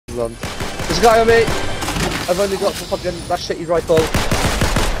on. There's a guy on me! I've only got the fucking that shitty rifle.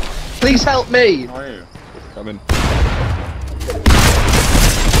 Please help me! How are you? Coming.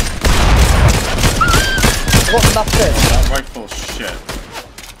 What nothing? That rifle's shit.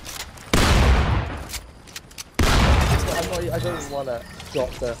 I don't want to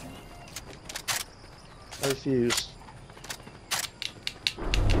drop there. I refuse.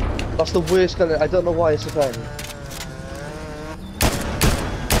 That's the worst gun. I don't know why it's a thing.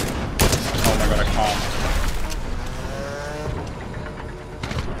 Oh my god, I can't.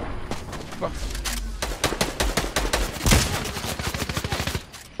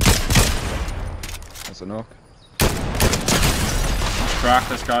 That's a knock. Crack,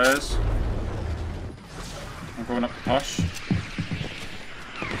 this guy is. I'm going up the push.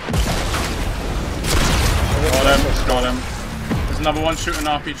 Got him. There's another one shooting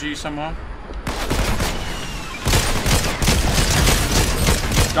RPG somewhere.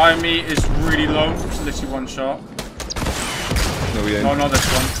 Guy on me is really low. It's literally one shot. No, he ain't. No, not this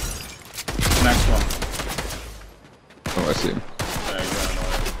one. The next one. Oh, I see him.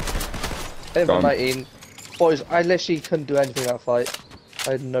 There you go. Over 19. Boys, I literally couldn't do anything in that fight.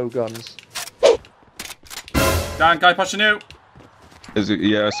 I had no guns. Dan, guy pushing you. Is it?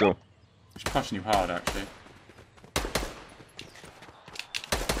 Yeah, I saw. He's pushing you hard, actually.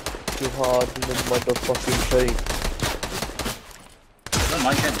 Too hard in the motherfucking thing. I don't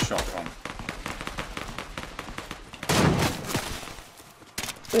like getting shot from.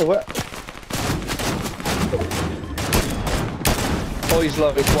 Yeah, what? Oh, he's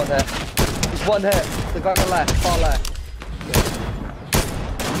low. He's one hit. He's one hit. The guy on the left, far left.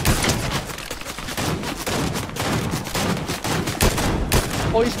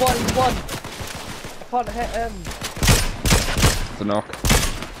 Oh, he's one. He's one. I can't hit him. It's a knock.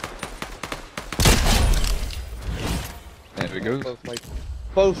 There we go.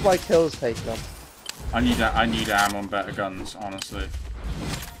 Both my kills taken. I need ammo and better guns, honestly.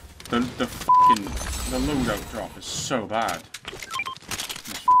 The loadout drop is so bad. In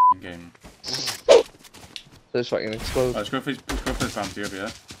this f***ing game. This fucking explode. Let's go for this bounty over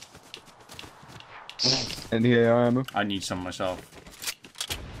here. Any AR ammo? I need some myself.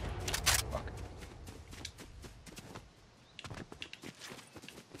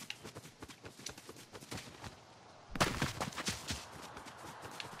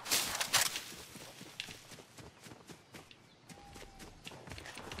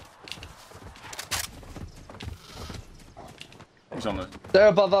 He's on the... They're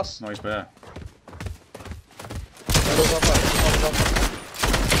above us. No, he's there. They're above us.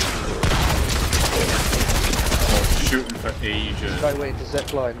 Oh, shooting for ages. Guy waiting to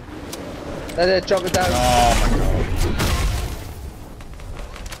zip line. They're jumping down. Oh my god.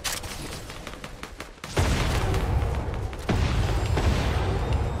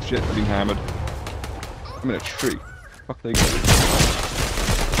 Shit, I've been hammered. I'm in a tree. Fuck they go.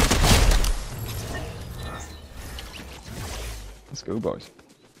 Let's go, boys.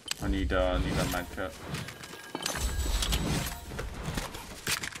 I need a med kit.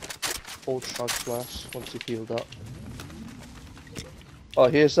 Old shot flash once you healed up. Oh,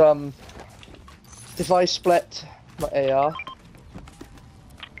 here's if I split my AR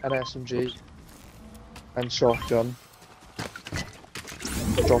and SMG and shotgun,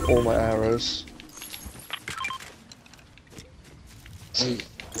 drop all my arrows. You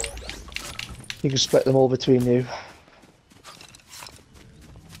can split them all between you.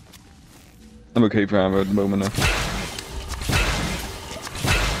 I'm okay for ammo at the moment now.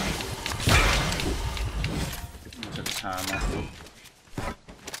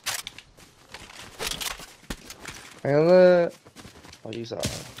 I'll use that.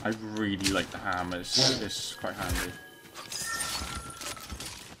 I really like the hammer. It's quite handy.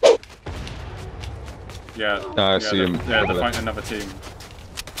 Yeah. I see him. Yeah, they're fighting another team.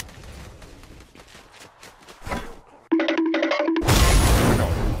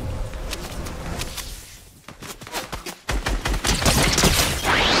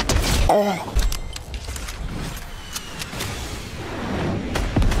 Oh.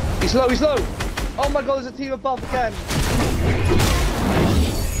 He's low, he's low! Oh my god, there's a team above again!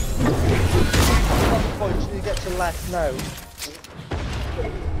 Point, you need to get to the left now.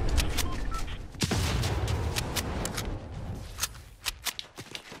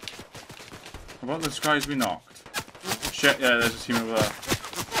 How about those guys we knocked? Shit, yeah, there's a team over there.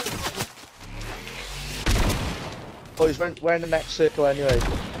 Boys, we're in the next circle anyway.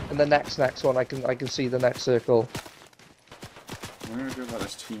 In the next one, I can see the next circle. What are we gonna do about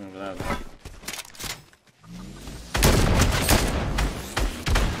this team over there then?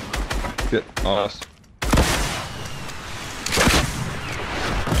 Shit, ass.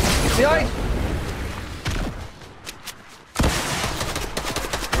 Behind!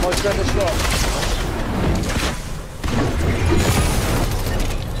 Oh, he's got this lot.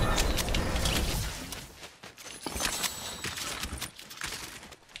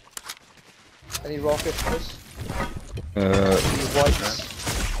 Any rockets for us? Any whites?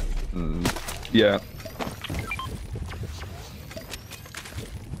 Yeah.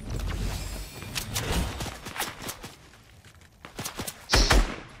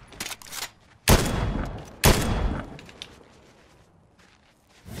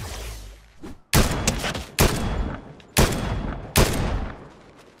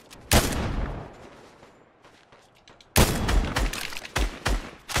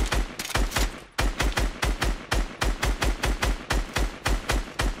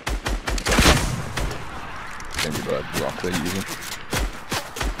 Maybe that rock they're using.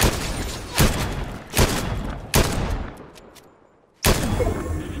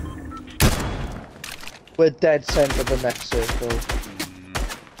 We're dead centre of the next circle.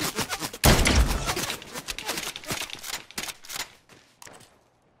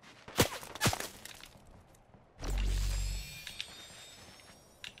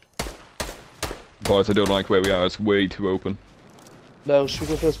 Boys, I don't like where we are. It's way too open. No, should we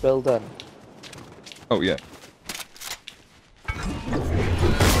go for this building? Oh yeah.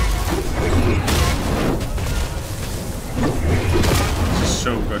 This is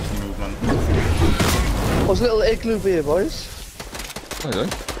so good for movement. What's a little igloo beer, boys? I don't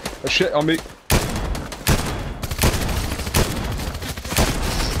know. Oh shit on me.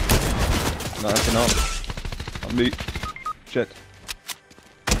 No, I cannot. On me. Shit.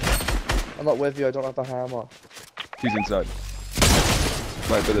 I'm not with you, I don't have a hammer. He's inside.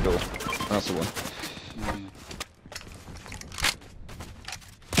 Right by the door. That's the one.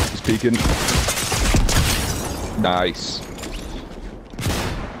 He's peeking. Nice.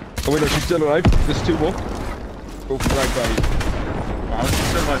 Oh wait, no, she's still alive. There's two more. Both right by you. Wow, it's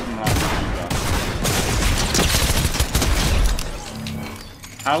still like from RPG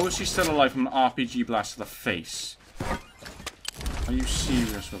blast. How is she still alive from an RPG blast to the face? Are you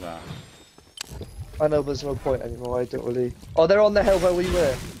serious with that? I know there's no point anymore, I don't really... Oh, they're on the hill where we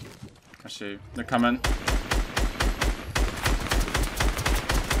were. I see. They're coming.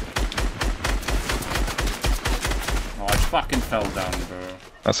 Oh, I fucking fell down, bro.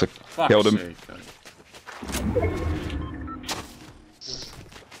 That's a Fuck's killed him. sake.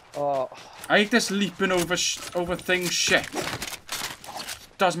 Oh, I hate this leaping over over things shit.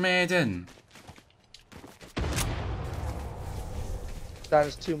 Does me head in.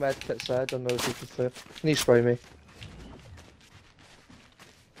 there's 2 medkits there, I don't know if you prefer. Can you spray me?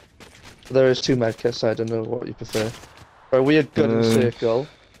 There is 2 medkits there, I don't know what you prefer. Right, we had gun circle.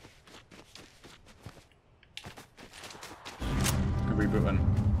 Rebooting.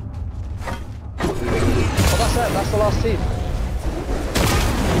 Oh, that's it, that's the last team.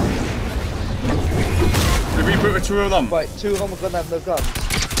 They rebooted 2 of them. Right, 2 of them are gonna have no guns.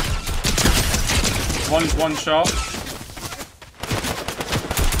 One shot.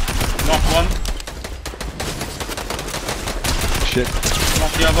 Knock one. Shit.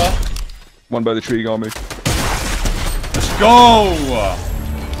 Knock the other. One by the tree got me. Let's go!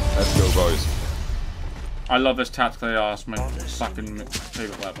 Let's go, boys. I love this tactical AR. It's my fucking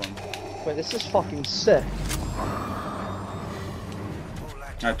favourite weapon. Wait, this is fucking sick.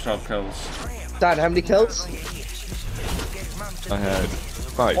 I had 12 kills. Dan, how many kills? I had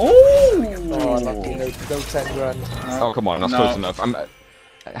 5. Oh, lucky, no 10 grand. Oh, come on, that's No. close enough.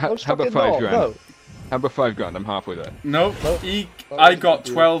 How about 5 grand? No. How about 5 grand? I'm halfway there. Nope. Nope. I got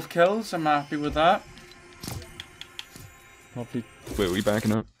 12 kills. I'm happy with that. Probably. Wait, are we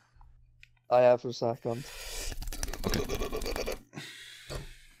backing up? I have for a second.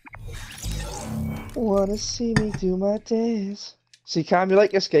 Wanna see me do my days. See, Cam, you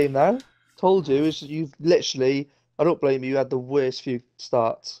like this game now? Told you, you've literally, I don't blame you, you had the worst few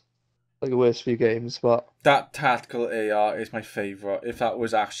starts. Like the worst few games, but... That tactical AR is my favourite. If that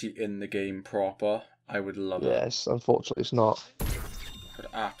was actually in the game proper, I would love it. Yes, unfortunately it's not. I'd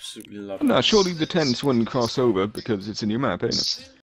absolutely love it. No, surely the 10s wouldn't cross over because it's a new map, ain't it?